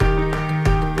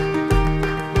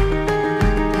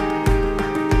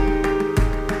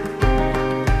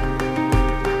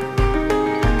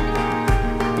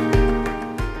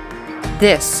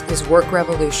This is Work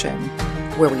Revolution,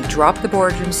 where we drop the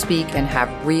boardroom speak and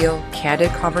have real,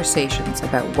 candid conversations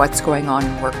about what's going on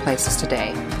in workplaces today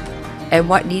and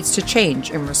what needs to change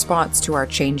in response to our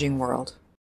changing world.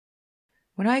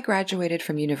 When I graduated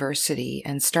from university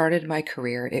and started my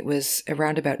career, it was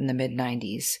around about in the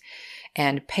mid-90s,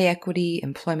 and pay equity,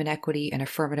 employment equity, and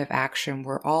affirmative action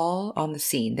were all on the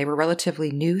scene. They were relatively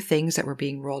new things that were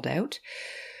being rolled out,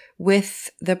 with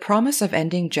the promise of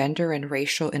ending gender and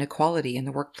racial inequality in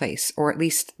the workplace, or at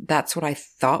least that's what I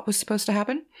thought was supposed to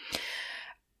happen.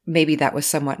 Maybe that was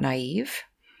somewhat naive.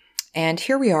 And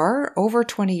here we are, over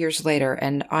 20 years later,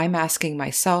 and I'm asking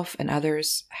myself and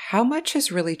others, how much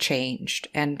has really changed,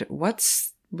 and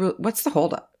what's the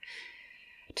holdup?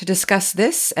 To discuss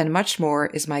this and much more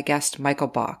is my guest, Michael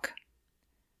Bach.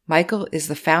 Michael is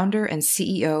the founder and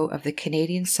CEO of the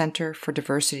Canadian Centre for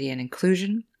Diversity and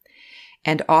Inclusion,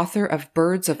 and author of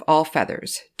Birds of All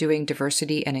Feathers, Doing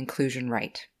Diversity and Inclusion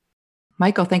Right.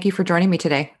 Michael, thank you for joining me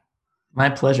today. My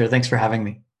pleasure. Thanks for having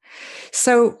me.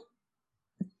 So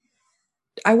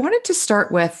I wanted to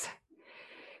start with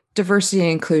diversity and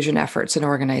inclusion efforts in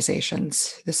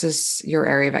organizations. This is your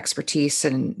area of expertise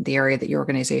and the area that your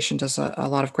organization does a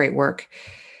lot of great work.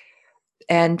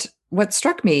 And what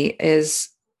struck me is,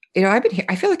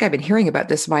 I feel like I've been hearing about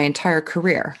this my entire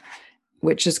career,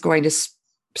 which is going to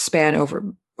span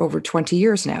over 20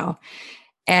 years now.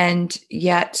 And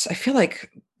yet I feel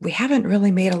like we haven't really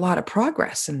made a lot of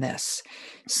progress in this.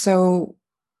 So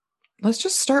let's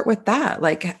just start with that.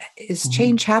 Like, is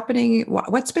change happening? Why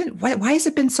has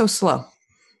it been so slow?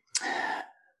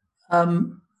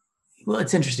 Well,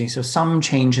 it's interesting. So some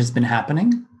change has been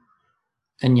happening,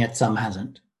 and yet some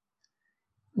hasn't.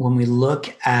 When we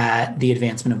look at the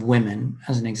advancement of women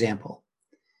as an example,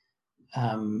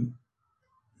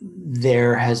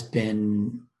 there has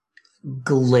been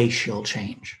glacial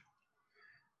change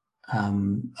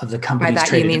of the companies. By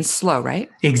that you mean slow, right?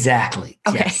 Exactly.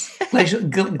 Okay. Yes.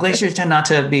 Glaciers tend not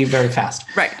to be very fast,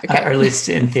 right? Okay. Or at least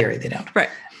in theory, they don't. Right.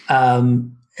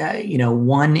 1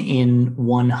 in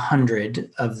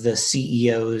 100 of the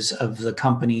CEOs of the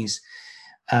companies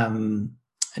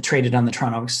traded on the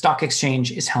Toronto Stock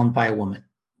Exchange is held by a woman.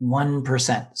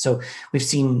 1%. So we've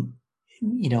seen,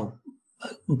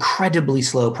 incredibly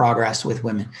slow progress with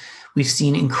women. We've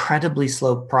seen incredibly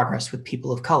slow progress with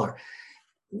people of color.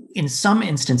 In some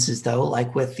instances, though,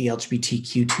 like with the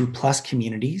LGBTQ2 plus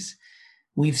communities,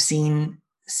 we've seen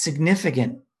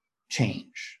significant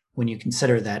change when you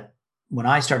consider that when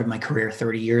I started my career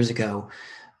 30 years ago,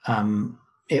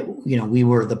 we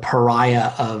were the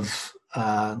pariah of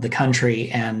the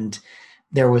country, and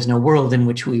there was no world in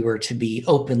which we were to be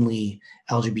openly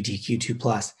LGBTQ2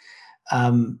 plus.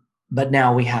 But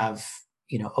now we have,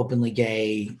 openly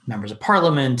gay members of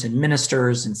parliament and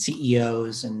ministers and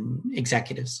CEOs and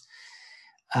executives.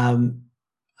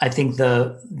 I think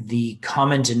the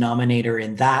common denominator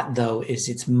in that, though, is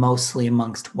it's mostly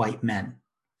amongst white men,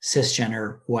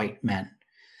 cisgender white men.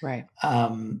 Right.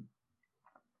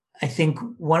 I think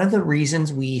one of the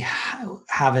reasons we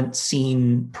haven't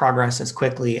seen progress as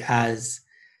quickly as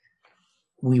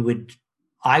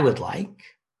I would like,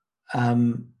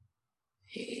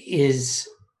 is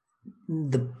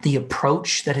the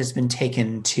approach that has been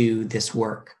taken to this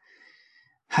work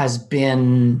has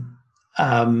been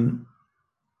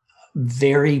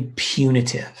very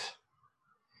punitive.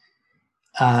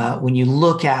 When you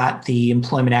look at the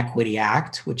Employment Equity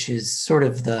Act, which is sort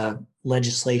of the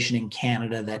legislation in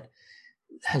Canada that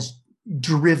has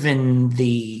driven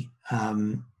the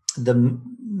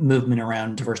movement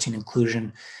around diversity and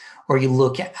inclusion, or you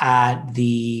look at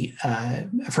the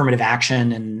Affirmative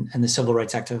Action and the Civil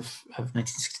Rights Act of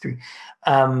 1963,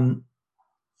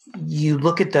 you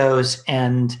look at those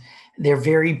and they're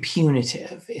very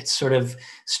punitive. It's sort of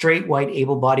straight, white,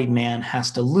 able-bodied man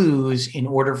has to lose in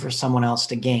order for someone else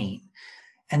to gain.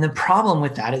 And the problem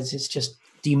with that is it's just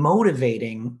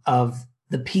demotivating of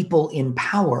the people in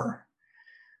power.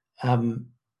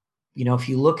 If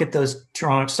you look at those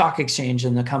Toronto Stock Exchange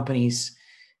and the companies,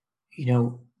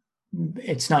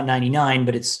 it's not 99,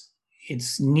 but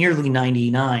it's nearly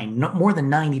 99. More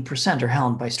than 90% are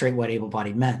held by straight, white,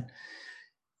 able-bodied men.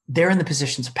 They're in the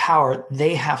positions of power.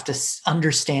 They have to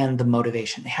understand the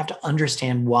motivation. They have to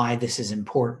understand why this is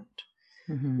important.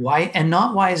 Mm-hmm. Why, and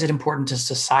not why is it important to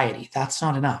society? That's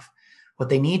not enough. What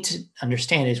they need to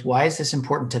understand is, why is this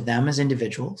important to them as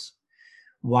individuals?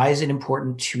 Why is it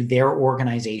important to their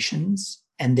organizations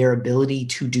and their ability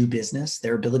to do business,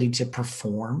 their ability to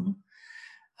perform?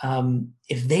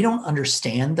 If they don't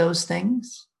understand those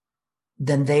things,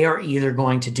 then they are either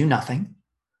going to do nothing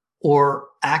or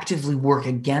actively work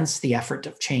against the effort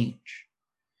of change.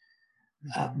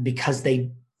 because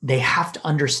they have to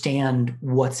understand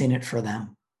what's in it for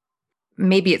them.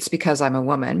 Maybe it's because I'm a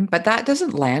woman, but that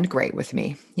doesn't land great with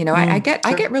me. I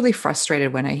get really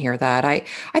frustrated when I hear that. I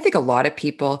think a lot of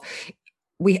people,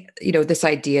 this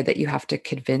idea that you have to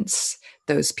convince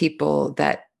those people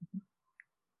that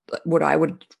what I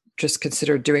would just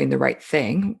consider doing the right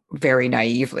thing, very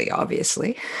naively,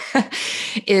 obviously,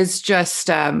 is just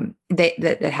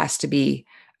that has to be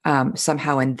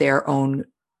somehow in their own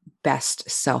best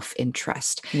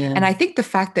self-interest. Yeah. And I think the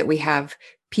fact that we have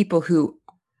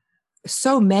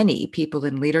so many people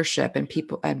in leadership and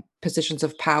people and positions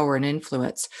of power and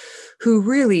influence who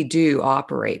really do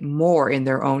operate more in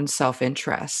their own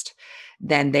self-interest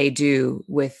than they do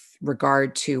with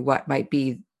regard to what might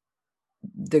be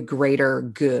the greater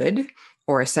good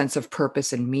or a sense of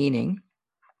purpose and meaning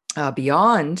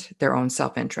beyond their own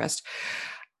self-interest.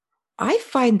 I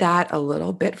find that a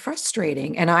little bit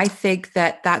frustrating. And I think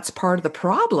that that's part of the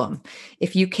problem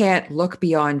if you can't look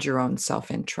beyond your own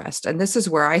self-interest. And this is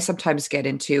where I sometimes get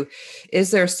into,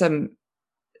 is there some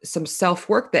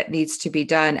self-work that needs to be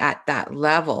done at that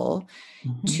level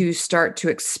to start to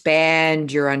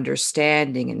expand your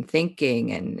understanding and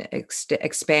thinking and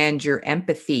expand your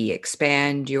empathy,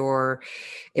 expand your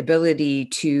ability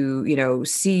to,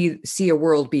 see a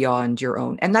world beyond your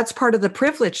own. And that's part of the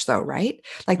privilege though, right?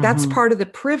 Like that's part of the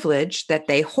privilege that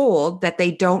they hold that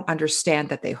they don't understand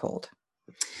that they hold.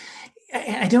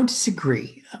 I don't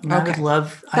disagree. Okay. I would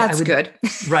love, that's good.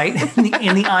 Right.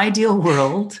 In the ideal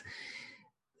world,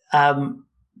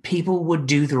 people would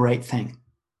do the right thing.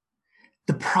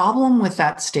 The problem with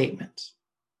that statement,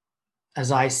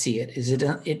 as I see it, is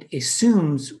it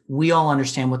assumes we all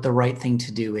understand what the right thing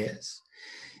to do is.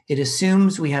 It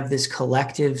assumes we have this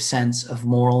collective sense of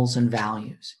morals and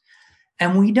values.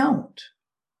 And we don't.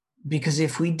 Because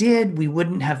if we did, we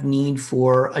wouldn't have need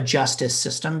for a justice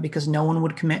system because no one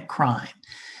would commit crime.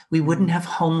 We wouldn't have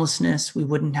homelessness. We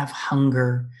wouldn't have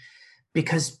hunger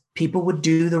because people would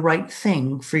do the right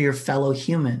thing for your fellow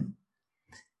human.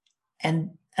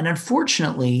 And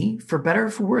unfortunately, for better or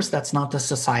for worse, that's not the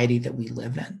society that we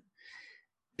live in.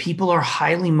 People are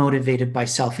highly motivated by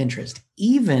self-interest,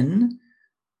 even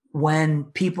when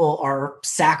people are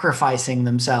sacrificing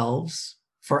themselves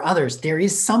for others. There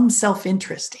is some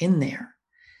self-interest in there.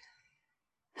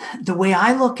 The way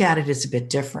I look at it is a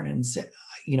bit different.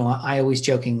 And, I always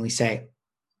jokingly say,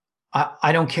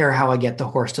 I don't care how I get the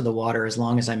horse to the water as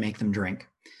long as I make them drink.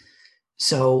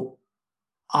 So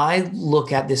I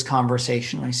look at this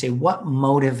conversation and I say, what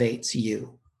motivates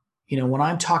you? When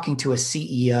I'm talking to a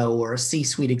CEO or a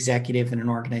C-suite executive in an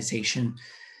organization,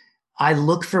 I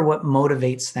look for what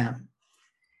motivates them.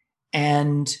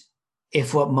 And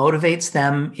if what motivates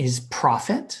them is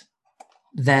profit,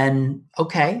 then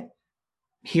okay,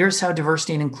 here's how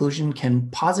diversity and inclusion can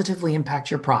positively impact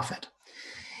your profit.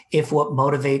 If what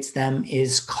motivates them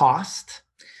is cost,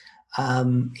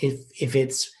 if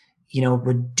it's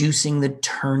reducing the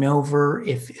turnover,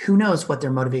 who knows what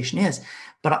their motivation is,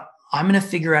 but I'm going to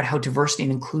figure out how diversity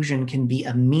and inclusion can be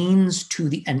a means to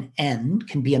an end,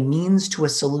 can be a means to a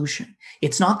solution.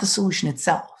 It's not the solution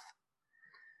itself,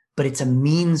 but it's a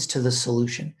means to the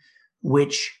solution,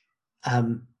 which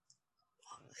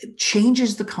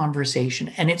changes the conversation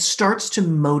and it starts to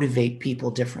motivate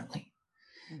people differently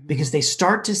because they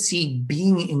start to see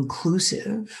being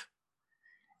inclusive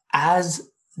as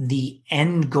the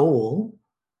end goal,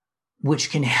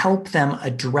 which can help them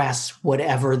address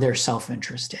whatever their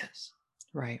self-interest is.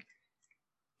 Right.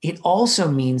 It also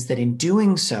means that in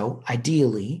doing so,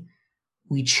 ideally,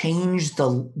 we change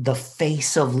the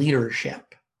face of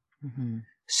leadership.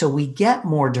 So we get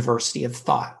more diversity of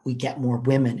thought. We get more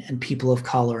women and people of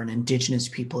color and indigenous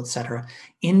people, et cetera,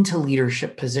 into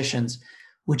leadership positions,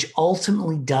 which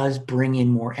ultimately does bring in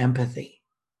more empathy.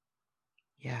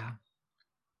 Yeah.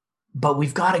 But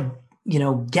we've got to,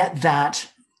 get that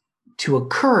to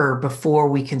occur before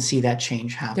we can see that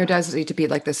change happen. There does need to be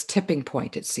like this tipping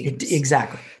point, it seems.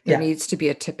 Exactly. There needs to be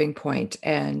a tipping point.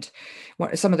 And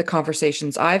some of the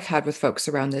conversations I've had with folks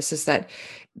around this is that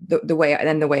the way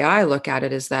I look at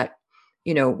it is that,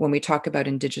 when we talk about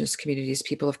Indigenous communities,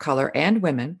 people of color and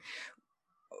women,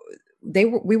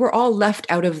 we were all left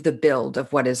out of the build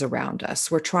of what is around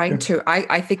us. We're trying to,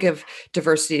 I think of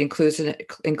diversity and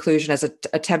inclusion as an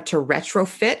attempt to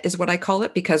retrofit is what I call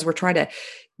it, because we're trying to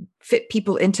fit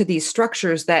people into these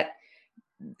structures that,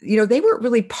 they weren't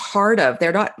really part of.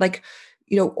 They're not like,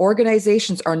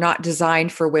 organizations are not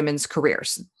designed for women's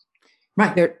careers.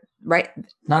 Right. They're right.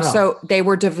 Not at all. So they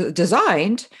were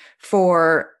designed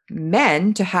for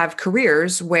men to have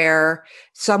careers where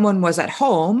someone was at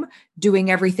home doing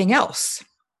everything else.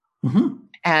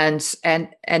 And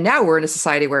now we're in a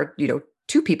society where,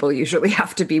 two people usually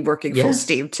have to be working full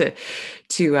steam to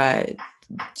have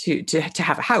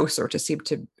a house or to seem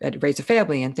to raise a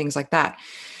family and things like that.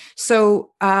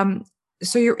 So,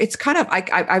 it's kind of,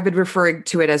 I've been referring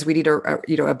to it as we need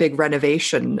a big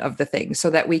renovation of the thing so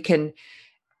that we can,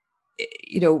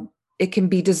 it can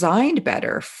be designed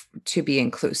better to be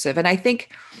inclusive. And I think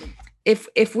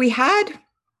if we had,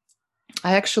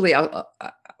 I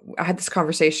had this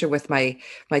conversation with my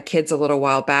kids a little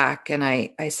while back, and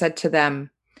I said to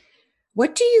them,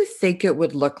 what do you think it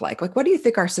would look like? Like, what do you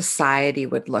think our society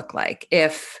would look like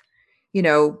if,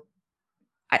 and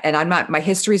my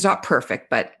history is not perfect,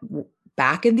 but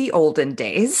back in the olden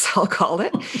days, I'll call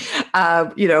it,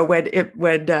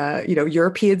 when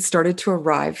Europeans started to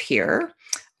arrive here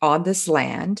on this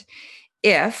land,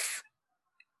 if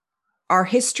our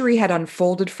history had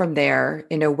unfolded from there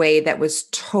in a way that was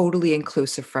totally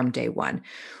inclusive from day one,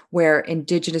 where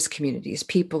Indigenous communities,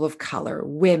 people of color,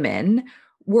 women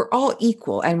were all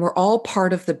equal and we're all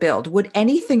part of the build, would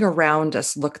anything around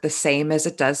us look the same as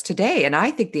it does today? And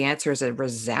I think the answer is a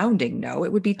resounding no.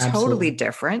 It would be totally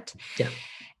different. Yeah.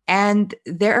 And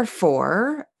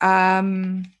therefore,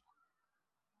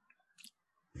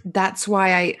 that's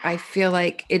why I feel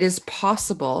like it is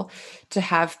possible to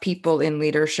have people in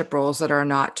leadership roles that are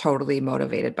not totally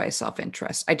motivated by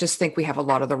self-interest. I just think we have a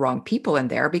lot of the wrong people in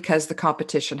there because the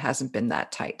competition hasn't been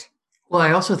that tight. Well,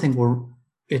 I also think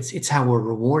it's how we're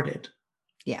rewarded.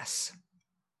 Yes.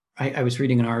 I was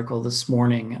reading an article this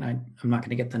morning, and I'm not going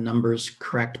to get the numbers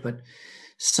correct, but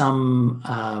some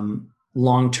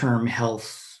long-term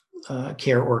health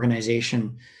care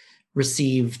organization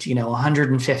received,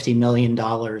 $150 million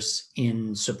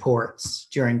in supports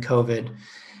during COVID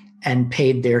and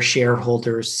paid their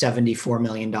shareholders $74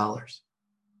 million.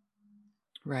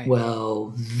 Right.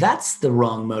 Well, that's the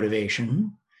wrong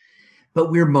motivation,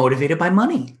 but we're motivated by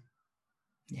money.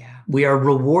 Yeah. We are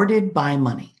rewarded by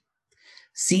money.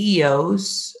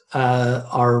 CEOs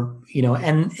are,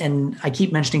 and I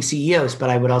keep mentioning CEOs, but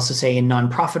I would also say in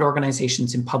nonprofit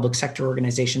organizations, in public sector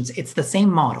organizations, it's the same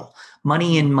model,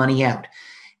 money in, money out.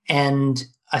 And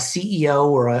a CEO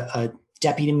or a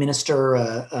deputy minister,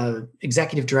 a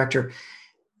executive director,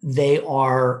 they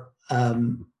are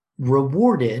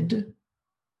rewarded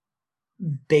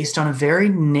based on a very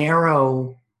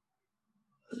narrow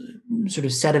sort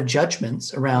of set of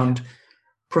judgments around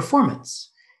performance.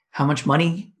 How much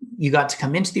money you got to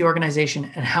come into the organization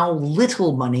and how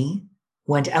little money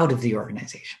went out of the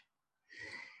organization.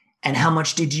 And how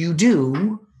much did you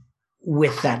do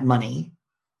with that money?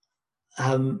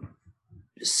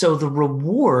 So the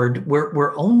reward,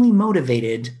 we're only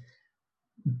motivated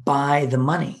by the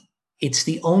money. It's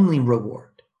the only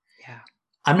reward. Yeah.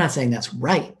 I'm not saying that's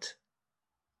right.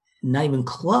 Not even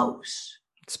close.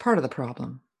 It's part of the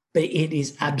problem. But it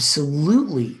is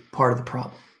absolutely part of the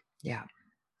problem. Yeah.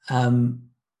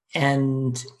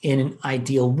 And in an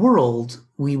ideal world,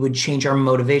 we would change our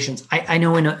motivations. I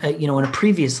know in a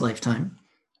previous lifetime,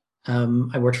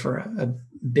 I worked for a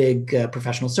big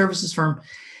professional services firm,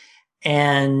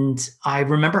 and I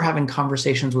remember having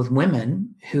conversations with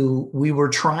women who we were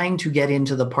trying to get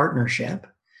into the partnership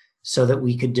so that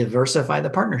we could diversify the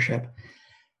partnership,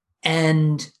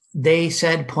 and they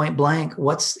said point blank,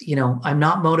 I'm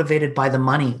not motivated by the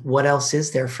money. What else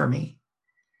is there for me?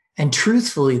 And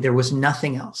truthfully, there was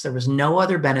nothing else. There was no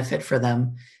other benefit for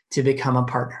them to become a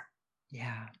partner.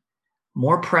 Yeah.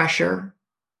 More pressure,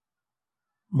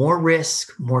 more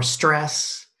risk, more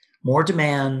stress, more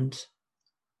demand,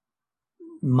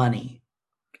 money.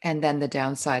 And then the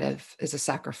downside is a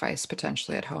sacrifice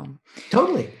potentially at home.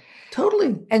 Totally.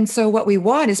 And so what we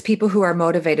want is people who are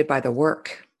motivated by the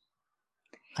work.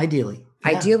 Ideally.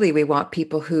 Yeah. Ideally, we want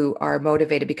people who are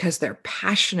motivated because they're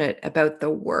passionate about the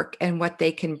work and what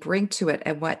they can bring to it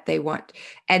and what they want.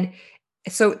 And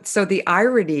so the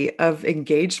irony of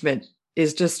engagement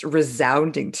is just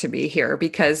resounding to me here,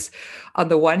 because on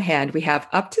the one hand, we have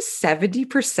up to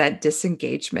 70%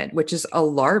 disengagement, which is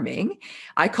alarming.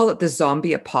 I call it the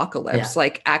zombie apocalypse. Yeah.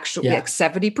 Like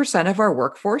 70% of our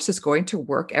workforce is going to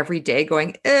work every day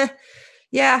going, I'm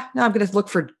going to look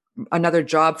for another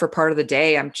job for part of the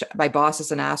day. My boss is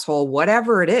an asshole,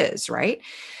 whatever it is. Right.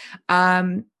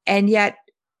 And yet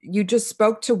you just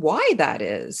spoke to why that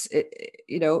is,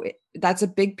 that's a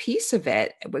big piece of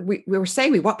it. We were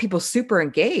saying we want people super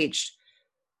engaged.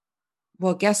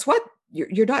 Well, guess what?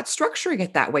 You're not structuring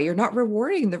it that way. You're not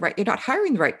rewarding you're not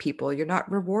hiring the right people. You're not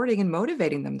rewarding and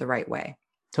motivating them the right way.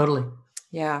 Totally.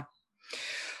 Yeah.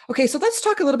 Okay, so let's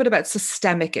talk a little bit about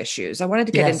systemic issues. I wanted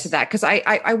to get into that because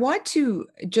I want to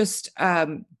just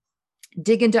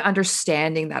dig into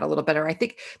understanding that a little better. I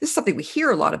think this is something we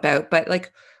hear a lot about, but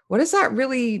like, what does that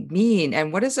really mean?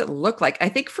 And what does it look like? I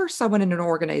think for someone in an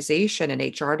organization, an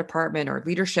HR department or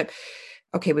leadership,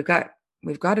 okay, we've got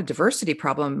a diversity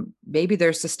problem. Maybe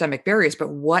there's systemic barriers, but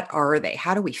what are they?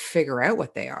 How do we figure out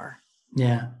what they are?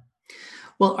 Yeah.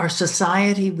 Well, our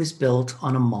society was built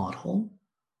on a model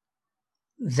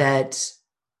that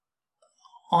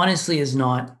honestly is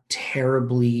not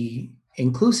terribly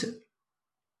inclusive.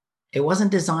 It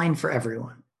wasn't designed for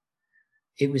everyone.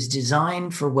 It was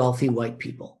designed for wealthy white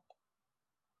people,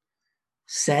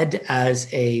 said as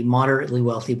a moderately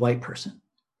wealthy white person.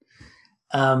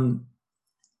 And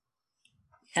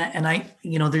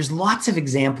there's lots of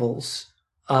examples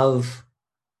of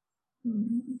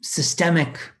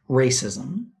systemic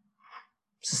racism,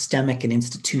 systemic and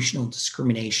institutional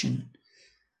discrimination.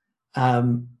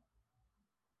 And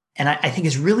I think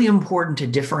it's really important to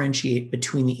differentiate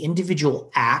between the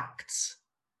individual acts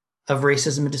of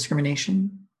racism and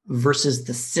discrimination versus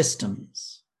the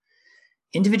systems.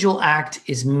 Individual act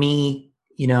is me,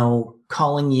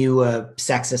 calling you a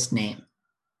sexist name.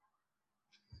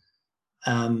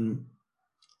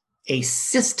 A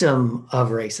system of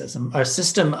racism, or a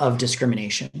system of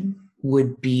discrimination,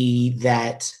 would be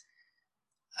that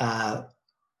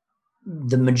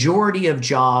the majority of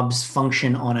jobs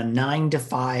function on a 9 to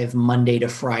 5 Monday to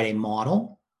Friday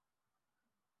model,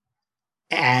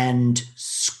 and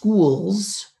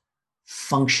schools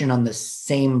function on the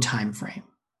same time frame.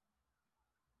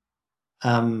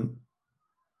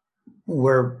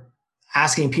 We're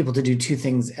asking people to do two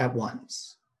things at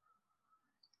once.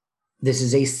 This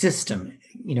is a system.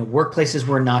 Workplaces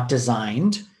were not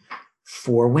designed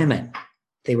for women.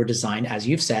 They were designed, as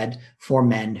you've said, for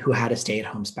men who had a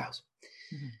stay-at-home spouse.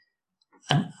 Mm-hmm.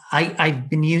 And I've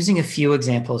been using a few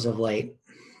examples of late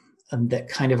that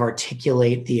kind of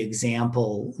articulate the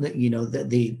example that,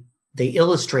 they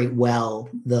illustrate well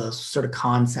the sort of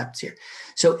concepts here.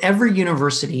 So every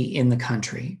university in the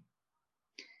country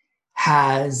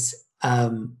has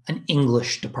an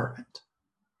English department.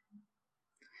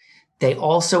 They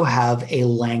also have a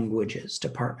languages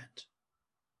department.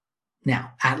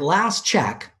 Now, at last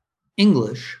check,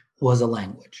 English was a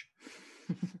language.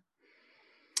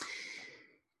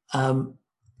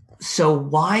 So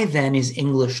why then is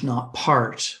English not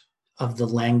part of the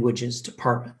languages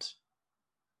department?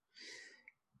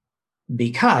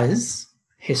 Because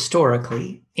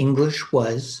historically, English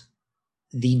was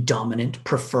the dominant,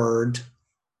 preferred,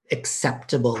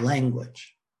 acceptable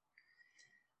language.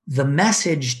 The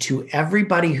message to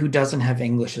everybody who doesn't have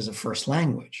English as a first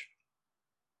language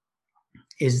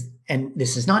is, and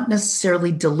this is not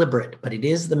necessarily deliberate, but it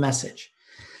is the message,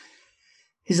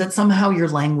 is that somehow your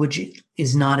language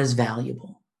is not as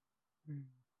valuable.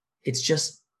 It's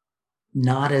just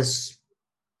not as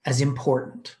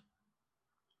important.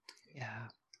 Yeah.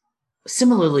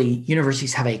 Similarly,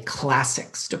 universities have a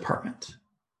classics department.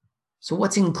 So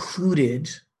what's included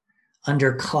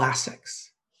under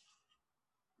classics?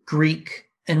 Greek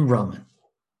and Roman.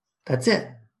 That's it.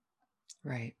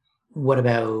 Right. What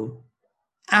about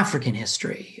African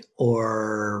history,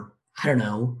 or, I don't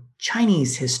know,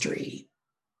 Chinese history,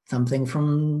 something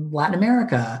from Latin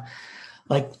America?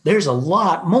 Like, there's a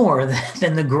lot more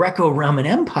than the Greco-Roman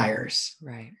empires.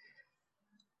 Right.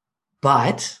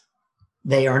 But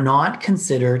they are not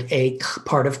considered a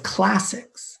part of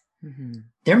classics. Mm-hmm.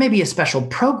 There may be a special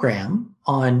program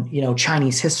on,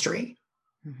 Chinese history,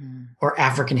 mm-hmm. or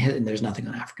African history. There's nothing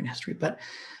on African history, but,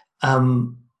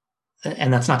 and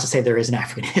that's not to say there is an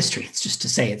African history. It's just to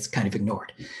say it's kind of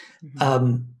ignored.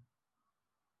 Mm-hmm.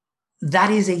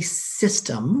 That is a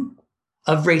system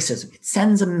of racism. It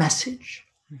sends a message.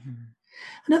 Mm-hmm.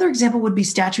 Another example would be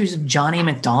statues of John A.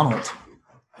 Macdonald.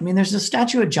 I mean, there's a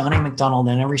statue of John A. Macdonald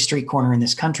in every street corner in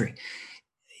this country.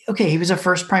 Okay, he was a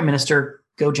first prime minister.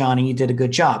 Go, Johnny, you did a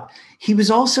good job. He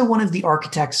was also one of the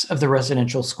architects of the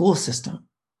residential school system.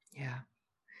 Yeah.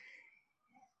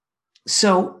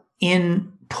 So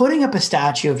in putting up a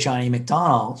statue of John A.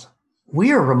 Macdonald,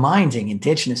 we are reminding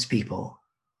Indigenous people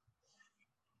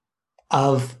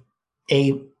of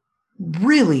a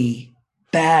really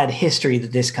bad history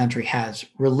that this country has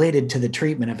related to the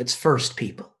treatment of its first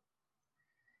people.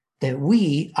 That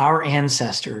we, our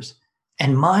ancestors,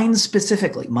 and mine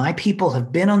specifically, my people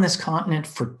have been on this continent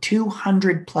for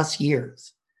 200 plus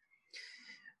years.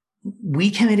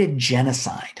 We committed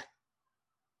genocide.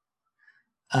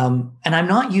 And I'm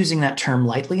not using that term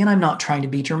lightly, and I'm not trying to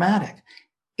be dramatic.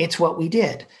 It's what we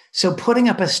did. So putting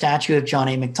up a statue of John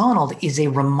A. Macdonald is a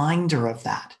reminder of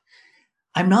that.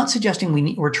 I'm not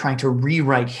suggesting we're trying to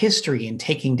rewrite history and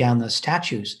taking down those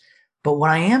statues. But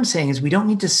what I am saying is we don't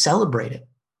need to celebrate it.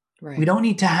 Right. We don't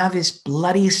need to have his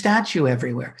bloody statue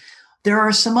everywhere. There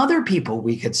are some other people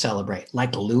we could celebrate,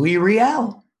 like Louis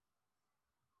Riel.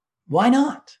 Why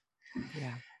not?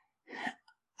 Yeah.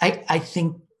 I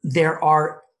think there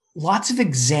are lots of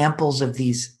examples of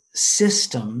these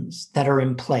systems that are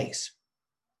in place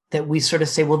that we sort of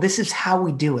say, well, this is how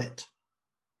we do it.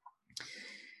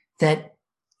 That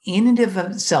in and of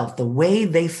itself, the way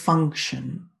they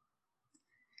function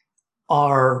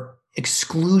are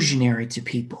exclusionary to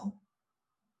people.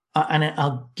 And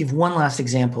I'll give one last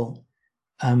example.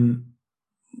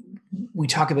 We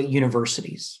talk about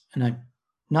universities, and I'm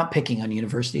not picking on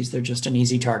universities. They're just an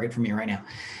easy target for me right now.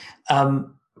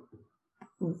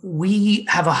 We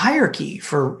have a hierarchy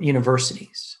for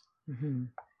universities. Mm-hmm.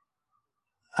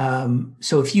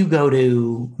 So if you go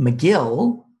to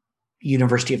McGill,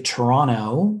 University of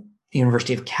Toronto,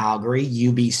 University of Calgary,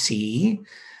 UBC,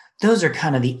 those are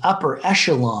kind of the upper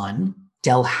echelon.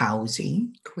 Dalhousie,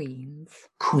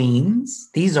 Queens.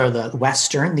 These are the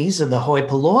Western. These are the hoi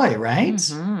polloi, right?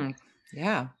 Mm-hmm.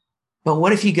 Yeah. But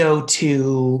what if you go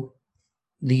to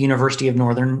the University of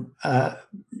Northern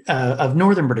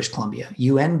British Columbia,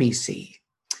 UNBC,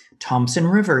 Thompson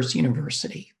Rivers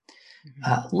University,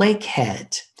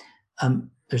 Lakehead?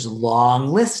 There's a long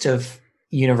list of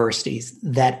universities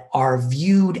that are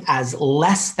viewed as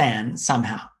less than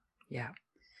somehow. Yeah.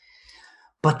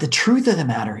 But the truth of the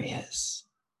matter is,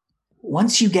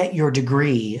 once you get your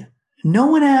degree, no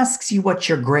one asks you what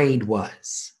your grade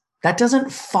was. That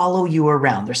doesn't follow you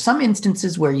around. There's some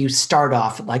instances where you start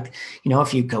off like,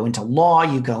 if you go into law,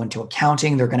 you go into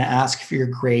accounting, they're going to ask for your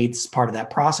grades as part of that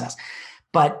process.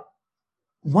 But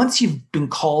once you've been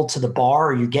called to the bar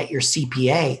or you get your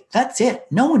CPA, that's it.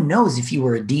 No one knows if you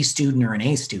were a D student or an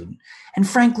A student. And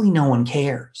frankly, no one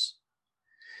cares.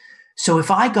 So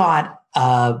if I got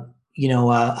a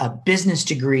business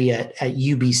degree at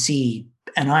UBC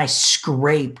and I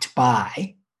scraped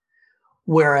by,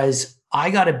 whereas I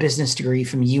got a business degree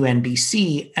from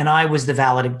UNBC and I was the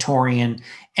valedictorian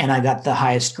and I got the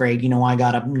highest grade, I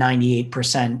got a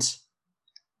 98%.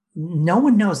 No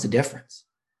one knows the difference.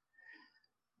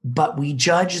 But we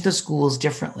judge the schools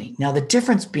differently. Now, the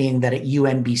difference being that at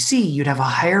UNBC, you'd have a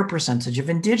higher percentage of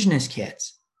Indigenous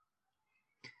kids.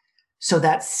 So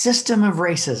that system of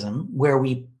racism where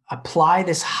we apply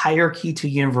this hierarchy to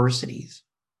universities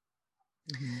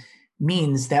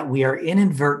means that we are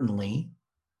inadvertently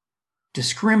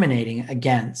discriminating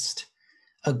against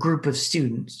a group of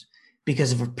students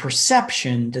because of a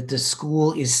perception that the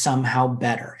school is somehow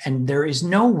better. And there is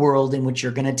no world in which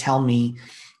you're going to tell me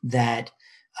that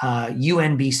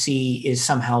UNBC is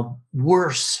somehow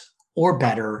worse or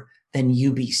better than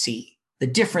UBC. The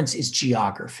difference is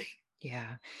geography.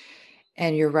 Yeah.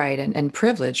 And you're right. And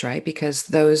privilege, right? Because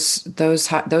those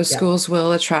schools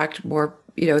will attract more,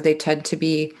 they tend to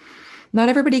be, not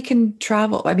everybody can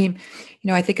travel. I mean,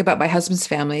 I think about my husband's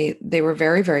family. They were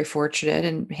very, very fortunate,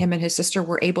 and him and his sister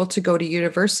were able to go to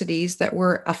universities that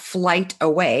were a flight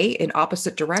away in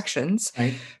opposite directions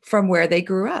from where they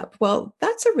grew up. Well,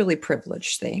 that's a really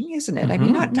privileged thing, isn't it? I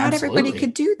mean, not everybody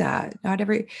could do that. Not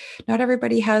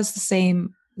everybody has the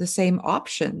same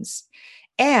options.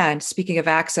 And speaking of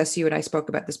access, you and I spoke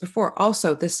about this before,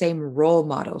 also the same role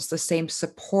models, the same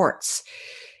supports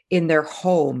in their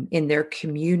home, in their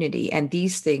community. And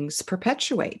these things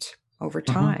perpetuate over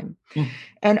time.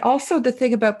 And also the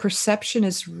thing about perception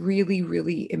is really,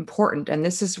 really important. And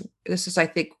this is, I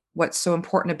think, what's so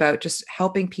important about just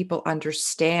helping people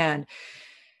understand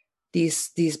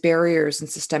these barriers and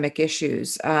systemic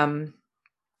issues, and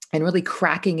really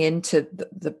cracking into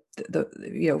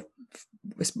the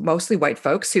mostly white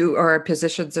folks who are in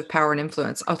positions of power and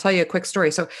influence. I'll tell you a quick story.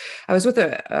 So I was with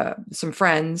some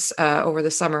friends over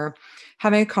the summer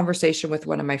having a conversation with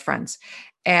one of my friends,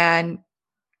 and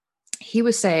he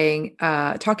was saying,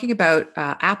 talking about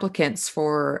applicants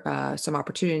for some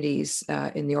opportunities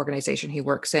in the organization he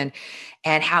works in,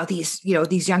 and how these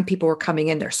young people were coming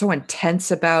in. They're so intense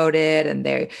about it, and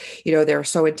they're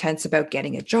so intense about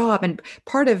getting a job. And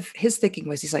part of his thinking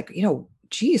was, he's like,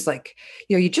 geez, like,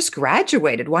 you just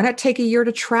graduated. Why not take a year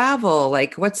to travel?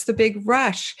 Like, what's the big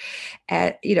rush?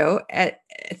 At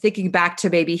thinking back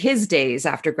to maybe his days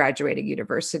after graduating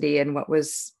university and what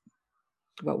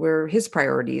were his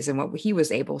priorities and what he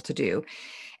was able to do.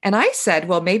 And I said,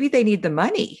 well, maybe they need the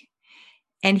money.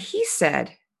 And he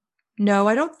said, no,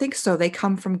 I don't think so. They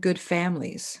come from good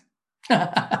families.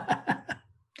 Now,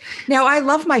 I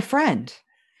love my friend.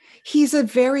 He's a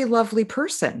very lovely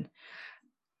person.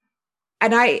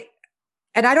 And I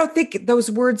don't think those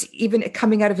words, even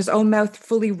coming out of his own mouth,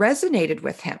 fully resonated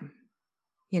with him.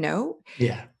 you know?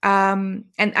 Yeah. And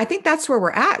I think that's where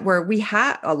we're at, where we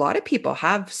have a lot of people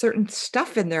have certain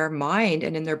stuff in their mind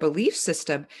and in their belief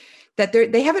system that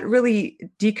they haven't really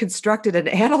deconstructed and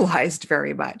analyzed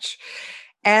very much.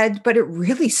 But it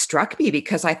really struck me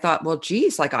because I thought, well,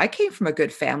 geez, like I came from a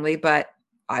good family, but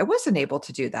I wasn't able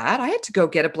to do that. I had to go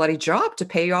get a bloody job to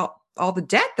pay all the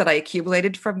debt that I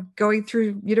accumulated from going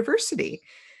through university,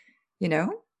 you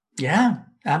know? Yeah,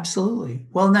 absolutely.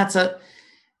 Well, and that's the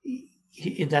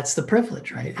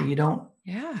privilege, right? You don't,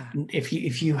 Yeah.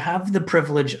 if you have the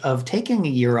privilege of taking a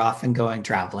year off and going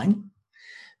traveling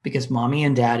because mommy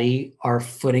and daddy are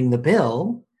footing the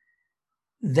bill,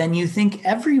 then you think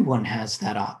everyone has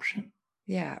that option.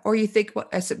 Yeah. Or you think, well,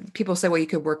 as people say, well, you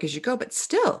could work as you go, but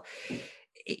still,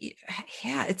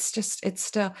 yeah, it's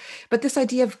still, but this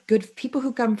idea of good people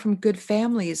who come from good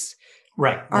families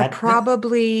Right. are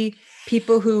probably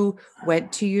people who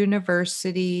went to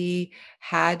university,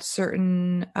 had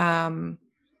certain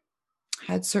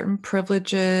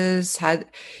privileges,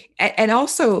 and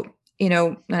also,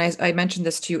 and I mentioned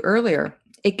this to you earlier,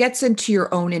 it gets into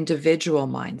your own individual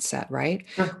mindset, right?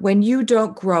 Sure. When you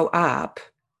don't grow up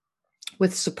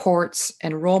with supports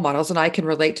and role models, and I can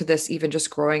relate to this even just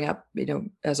growing up,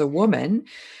 as a woman,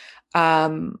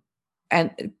 and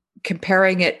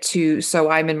comparing it to,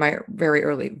 so I'm in my very,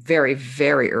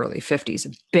 very early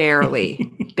 50s, barely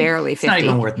 50. It's not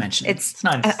even worth mentioning. It's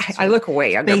not. I look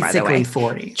way younger, by the way. Basically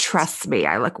 40. Trust me,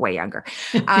 I look way younger.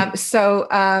 If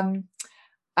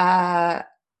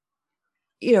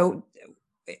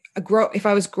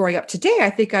I was growing up today, I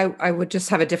think I would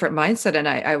just have a different mindset, and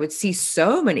I would see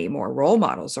so many more role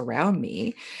models around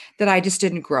me that I just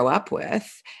didn't grow up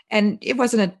with. And it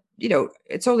wasn't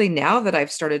it's only now that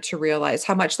I've started to realize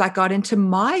how much that got into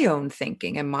my own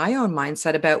thinking and my own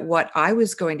mindset about what I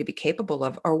was going to be capable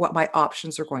of or what my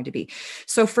options are going to be.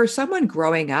 So for someone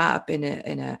growing up in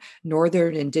a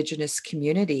Northern Indigenous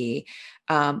community,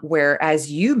 where,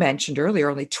 as you mentioned earlier,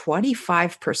 only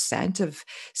 25% of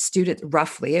students,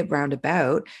 roughly around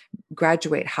about,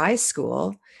 graduate high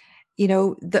school, they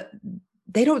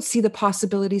don't see the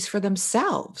possibilities for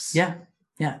themselves. Yeah.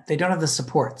 Yeah, they don't have the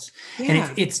supports. Yeah.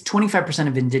 And it's 25%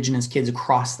 of Indigenous kids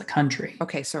across the country.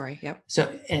 Okay, sorry. Yep.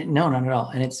 So no, not at all.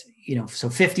 And it's, so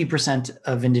 50%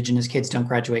 of Indigenous kids don't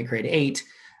graduate grade 8.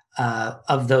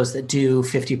 Of those that do,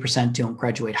 50% don't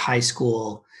graduate high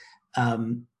school.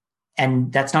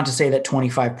 And that's not to say that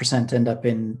 25% end up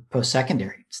in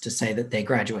post-secondary. It's to say that they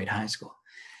graduate high school.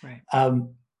 Right.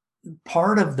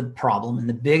 Part of the problem, and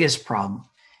the biggest problem,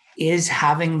 is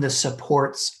having the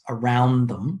supports around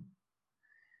them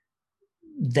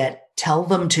that tell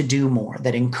them to do more,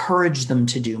 that encourage them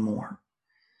to do more.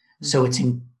 Mm-hmm. So it's,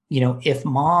 if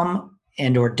mom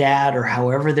and or dad or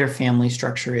however their family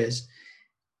structure is,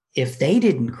 if they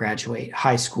didn't graduate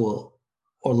high school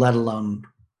or let alone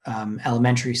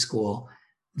elementary school,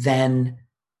 then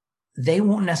they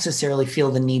won't necessarily feel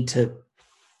the need to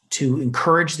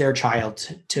encourage their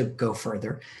child to go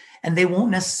further. And they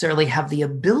won't necessarily have the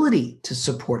ability to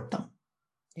support them.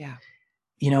 Yeah.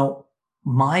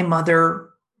 My mother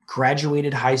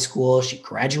graduated high school. She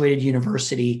graduated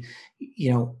university.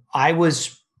 It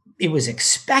was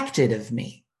expected of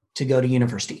me to go to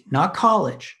university, not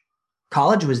college.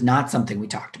 College was not something we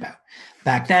talked about.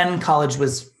 Back then, college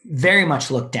was very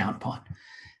much looked down upon.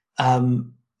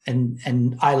 And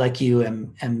I, like you,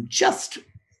 am just,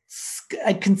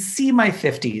 I can see my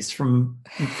 50s from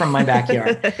my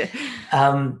backyard.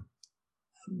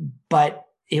 But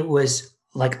it was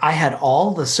like I had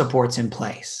all the supports in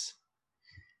place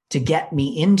to get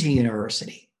me into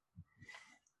university,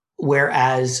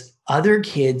 whereas other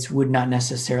kids would not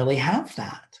necessarily have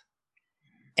that.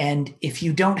 And if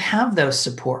you don't have those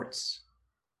supports,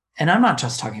 and I'm not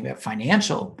just talking about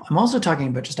financial, I'm also talking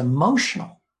about just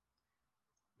emotional,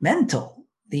 mental,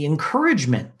 the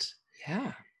encouragement.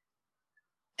 Yeah.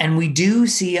 And we do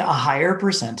see a higher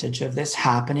percentage of this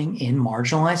happening in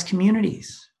marginalized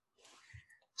communities.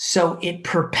 So it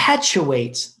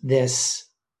perpetuates this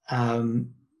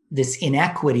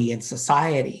inequity in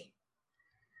society.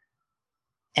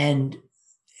 And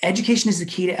education is the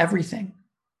key to everything.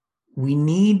 We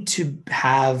need to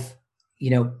have,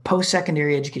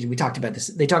 post-secondary education. We talked about this.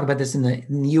 They talk about this in the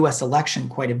US election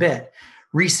quite a bit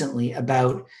recently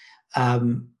about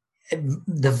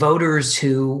the voters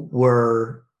who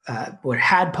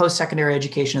had post-secondary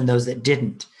education and those that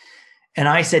didn't. And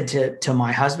I said to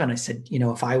my husband, I said,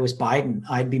 if I was Biden,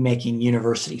 I'd be making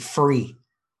university free.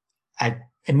 I'd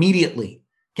immediately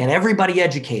get everybody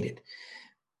educated,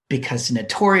 because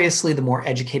notoriously the more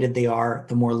educated they are,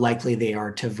 the more likely they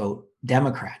are to vote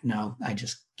Democrat. No, I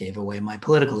just gave away my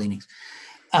political leanings.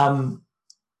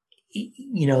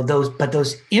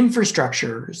 those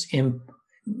infrastructures,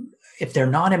 if they're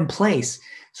not in place,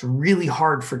 it's really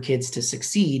hard for kids to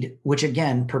succeed, which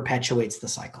again perpetuates the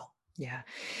cycle. Yeah,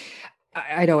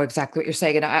 I know exactly what you're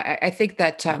saying. And I think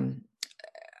that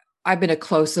I've been a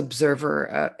close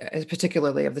observer,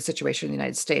 particularly of the situation in the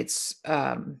United States.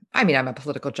 I mean, I'm a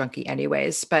political junkie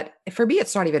anyways, but for me,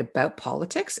 it's not even about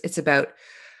politics. It's about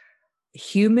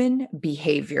human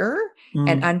behavior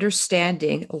and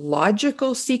understanding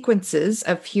logical sequences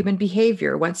of human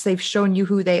behavior once they've shown you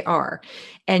who they are.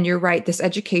 And you're right, this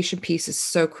education piece is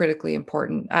so critically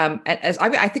important. I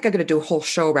think I'm going to do a whole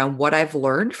show around what I've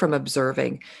learned from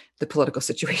observing the political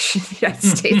situation in the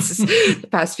United States the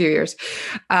past few years,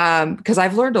 because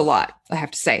I've learned a lot, I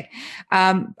have to say.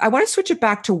 I want to switch it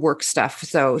back to work stuff,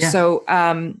 though. Yeah. So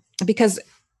because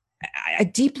I'm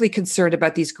deeply concerned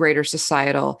about these greater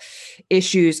societal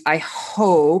issues. I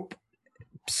hope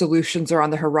solutions are on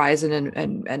the horizon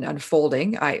and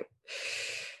unfolding.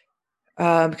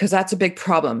 Because that's a big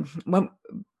problem. When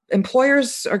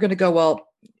employers are going to go, well,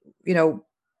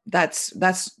 that's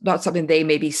not something they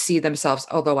maybe see themselves,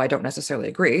 although I don't necessarily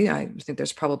agree. I think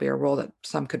there's probably a role that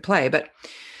some could play, but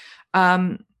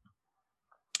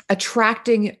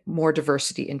attracting more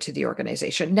diversity into the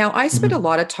organization. Now, I spend a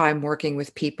lot of time working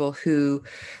with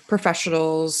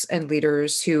professionals and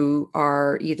leaders who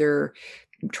are either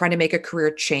trying to make a career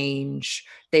change,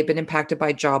 they've been impacted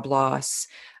by job loss.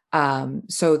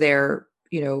 So they're,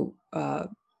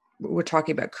 we're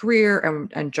talking about career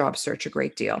and job search a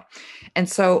great deal. And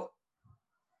so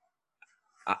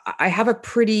I have a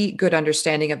pretty good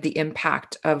understanding of the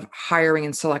impact of hiring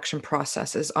and selection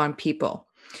processes on people.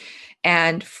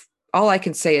 And all I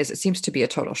can say is it seems to be a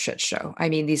total shit show. I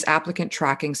mean, these applicant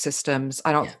tracking systems,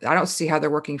 I don't see how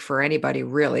they're working for anybody,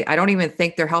 really. I don't even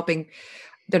think they're helping.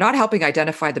 They're not helping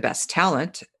identify the best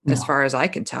talent, as far as I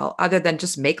can tell, other than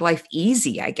just make life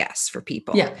easy, I guess, for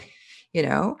people. Yeah.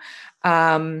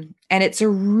 And it's a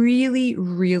really,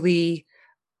 really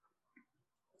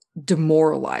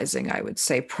demoralizing, I would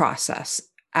say, process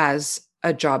as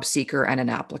a job seeker and an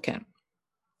applicant.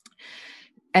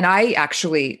 And I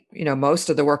actually, most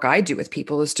of the work I do with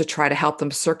people is to try to help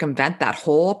them circumvent that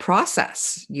whole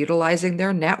process, utilizing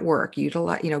their network,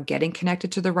 getting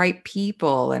connected to the right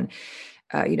people, and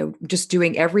just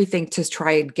doing everything to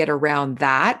try and get around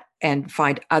that and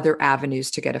find other avenues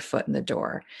to get a foot in the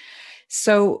door.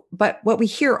 So, but what we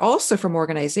hear also from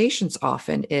organizations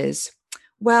often is,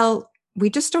 well, we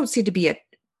just don't seem to be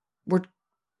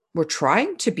we're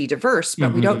trying to be diverse,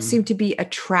 but we don't seem to be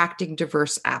attracting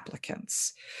diverse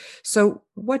applicants. So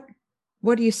what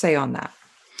do you say on that?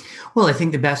 Well, I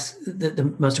think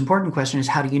the most important question is,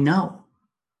 how do you know?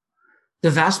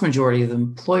 The vast majority of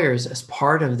employers, as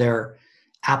part of their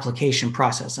application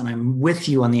process, and I'm with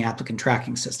you on the applicant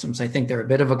tracking systems, I think they're a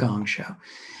bit of a gong show,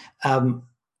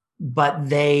 but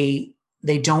they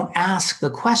don't ask the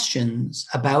questions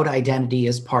about identity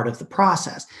as part of the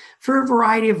process for a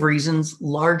variety of reasons.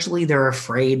 Largely, they're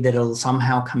afraid that it'll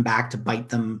somehow come back to bite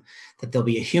them, that there'll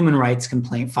be a human rights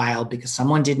complaint filed because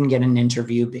someone didn't get an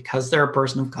interview, because they're a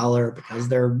person of color, because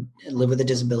they live with a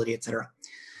disability, et cetera.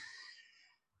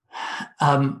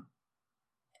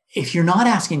 If you're not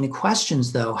asking the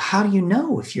questions, though, how do you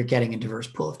know if you're getting a diverse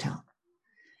pool of talent?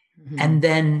 And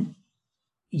then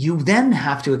you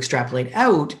have to extrapolate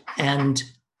out and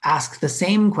ask the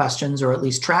same questions, or at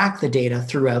least track the data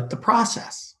throughout the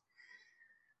process.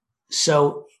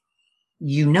 So,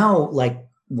 like,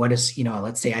 what is,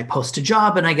 let's say I post a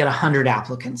job and I get 100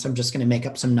 applicants. I'm just going to make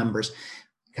up some numbers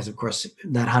because, of course,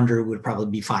 that 100 would probably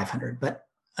be 500. But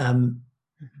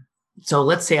so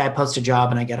let's say I post a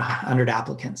job and I get 100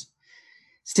 applicants.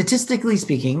 Statistically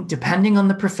speaking, depending on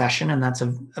the profession, and that's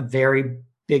a very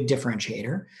big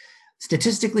differentiator,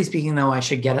 statistically speaking, though, I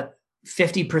should get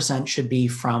 50% should be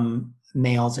from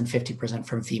males and 50%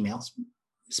 from females,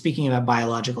 speaking about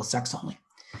biological sex only.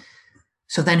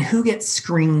 So then who gets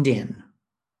screened in?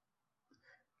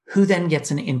 Who then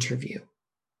gets an interview?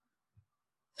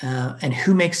 And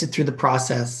who makes it through the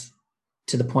process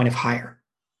to the point of hire?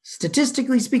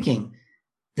 Statistically speaking,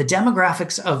 the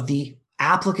demographics of the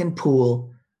applicant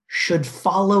pool should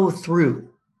follow through,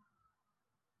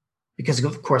 because,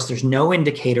 of course, there's no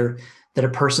indicator that a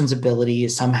person's ability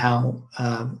is somehow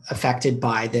affected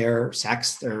by their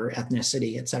sex, their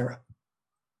ethnicity, et cetera.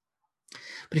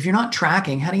 But if you're not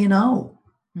tracking, how do you know?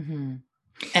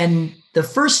 And the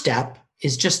first step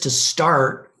is just to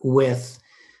start with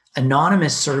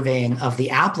anonymous surveying of the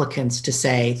applicants to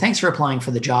say, thanks for applying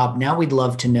for the job. Now we'd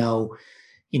love to know,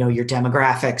 your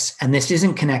demographics. And this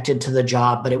isn't connected to the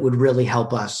job, but it would really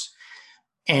help us.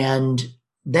 And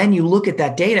then you look at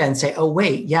that data and say, oh,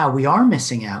 wait, yeah, we are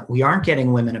missing out. We aren't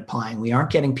getting women applying. We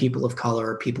aren't getting people of color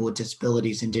or people with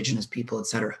disabilities, Indigenous people, et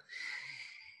cetera.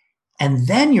 And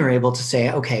then you're able to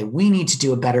say, okay, we need to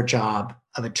do a better job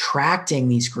of attracting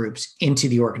these groups into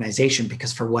the organization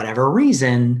because for whatever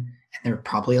reason, and there are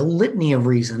probably a litany of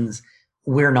reasons,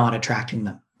 we're not attracting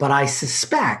them. But I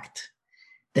suspect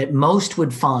that most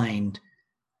would find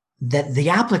that the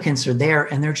applicants are there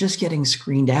and they're just getting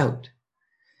screened out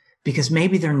because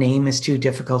maybe their name is too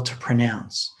difficult to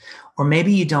pronounce, or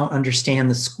maybe you don't understand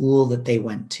the school that they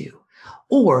went to,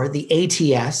 or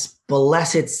the ATS,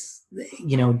 bless its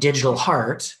digital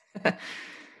heart,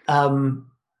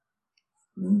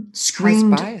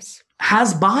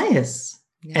 has bias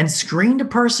yeah. and screened a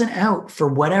person out for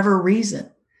whatever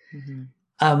reason.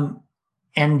 Mm-hmm.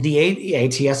 And the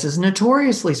ATS has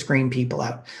notoriously screened people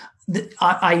out.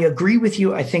 I agree with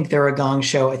you. I think they're a gong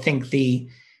show. I think the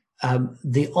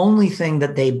only thing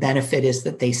that they benefit is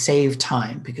that they save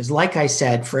time because, like I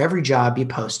said, for every job you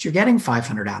post, you're getting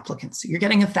 500 applicants. You're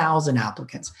getting 1,000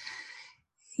 applicants.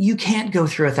 You can't go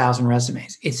through 1,000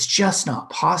 resumes. It's just not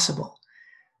possible.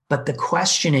 But the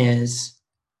question is,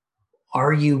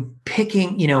 are you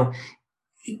picking,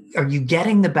 are you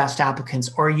getting the best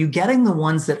applicants, or are you getting the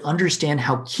ones that understand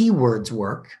how keywords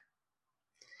work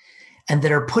and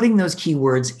that are putting those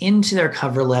keywords into their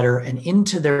cover letter and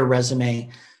into their resume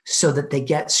so that they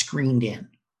get screened in?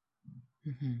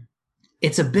 Mm-hmm.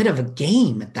 It's a bit of a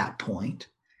game at that point,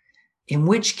 in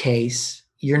which case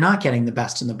you're not getting the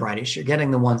best and the brightest. You're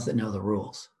getting the ones that know the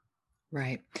rules.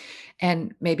 Right.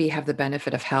 And maybe have the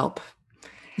benefit of help.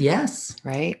 Yes.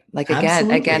 Right. Like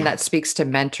Absolutely. again, that speaks to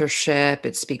mentorship.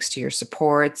 It speaks to your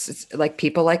supports. It's like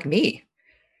people like me,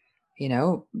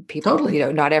 people,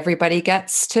 totally. Not everybody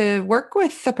gets to work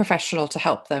with a professional to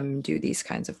help them do these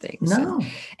kinds of things. No.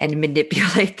 And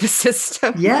manipulate the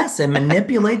system. Yes. And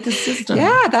manipulate the system.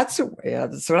 That's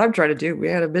what I'm trying to do. We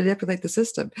had to manipulate the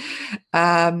system.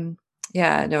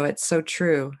 Yeah, no, it's so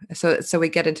true. So we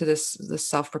get into this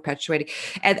self-perpetuating,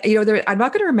 and I'm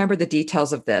not going to remember the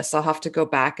details of this. I'll have to go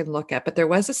back and look at. But there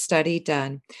was a study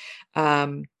done.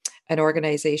 An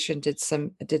organization did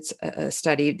a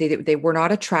study. They were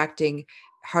not attracting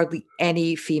hardly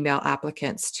any female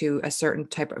applicants to a certain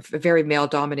type of a very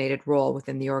male-dominated role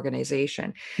within the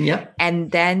organization. Yeah. And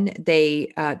then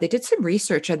they did some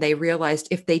research and they realized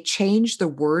if they changed the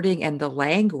wording and the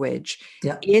language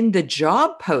in the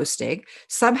job posting,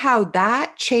 somehow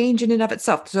that changed in and of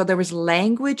itself. So there was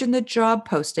language in the job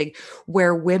posting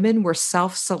where women were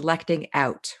self-selecting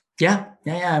out. Yeah.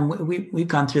 And we've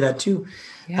gone through that too,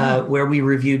 where we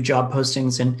reviewed job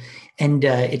postings and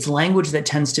it's language that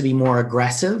tends to be more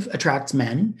aggressive, attracts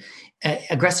men,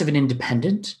 aggressive and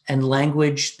independent, and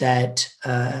language that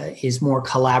is more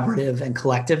collaborative and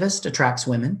collectivist attracts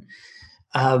women.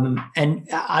 And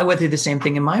I went through the same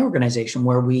thing in my organization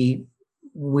where we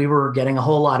were getting a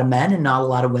whole lot of men and not a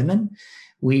lot of women.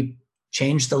 We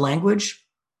changed the language.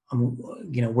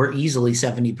 We're easily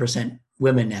 70%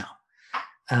 women now.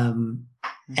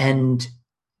 And,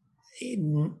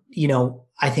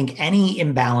 I think any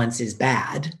imbalance is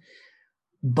bad,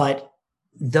 but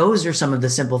those are some of the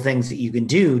simple things that you can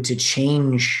do to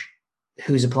change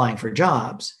who's applying for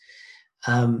jobs.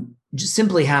 Just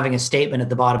simply having a statement at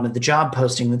the bottom of the job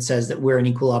posting that says that we're an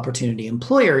equal opportunity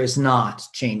employer is not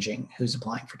changing who's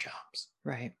applying for jobs.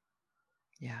 Right.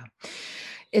 Yeah.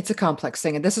 It's a complex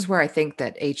thing. And this is where I think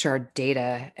that HR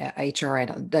data,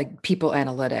 like people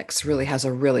analytics really has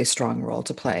a really strong role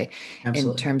to play.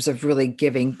 Absolutely. In terms of really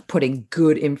putting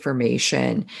good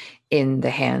information in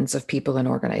the hands of people and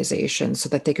organizations so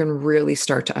that they can really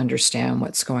start to understand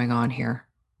what's going on here.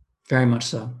 Very much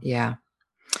so. Yeah.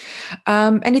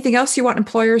 Anything else you want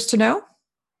employers to know?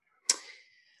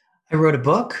 I wrote a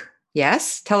book.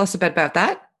 Yes. Tell us a bit about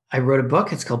that. I wrote a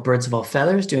book. It's called Birds of All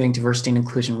Feathers, Doing Diversity and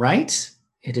Inclusion Right.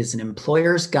 It is an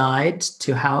employer's guide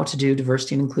to how to do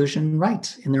diversity and inclusion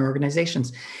right in their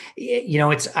organizations.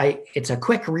 It's a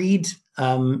quick read.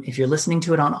 If you're listening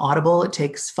to it on Audible, it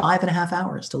takes 5.5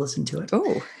 hours to listen to it.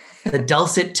 Oh, the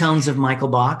dulcet tones of Michael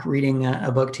Bach reading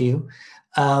a book to you.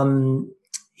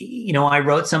 I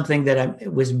wrote something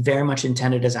that was very much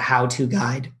intended as a how-to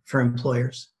guide for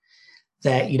employers,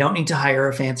 that you don't need to hire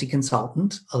a fancy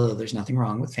consultant, although there's nothing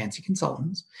wrong with fancy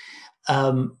consultants.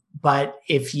 But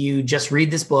if you just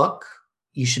read this book,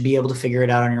 you should be able to figure it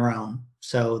out on your own.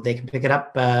 So they can pick it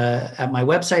up at my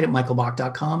website at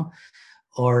michaelbach.com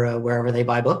or wherever they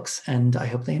buy books. And I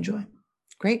hope they enjoy.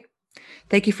 Great.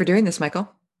 Thank you for doing this,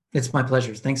 Michael. It's my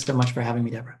pleasure. Thanks so much for having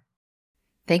me, Deborah.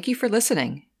 Thank you for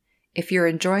listening. If you're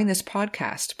enjoying this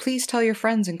podcast, please tell your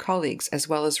friends and colleagues, as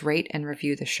well as rate and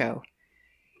review the show.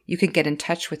 You can get in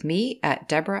touch with me at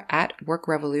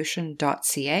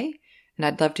deborah@workrevolution.ca, and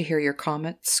I'd love to hear your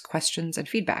comments, questions, and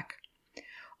feedback.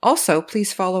 Also,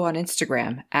 please follow on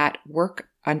Instagram at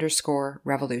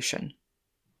 @work_revolution.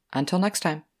 Until next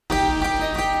time.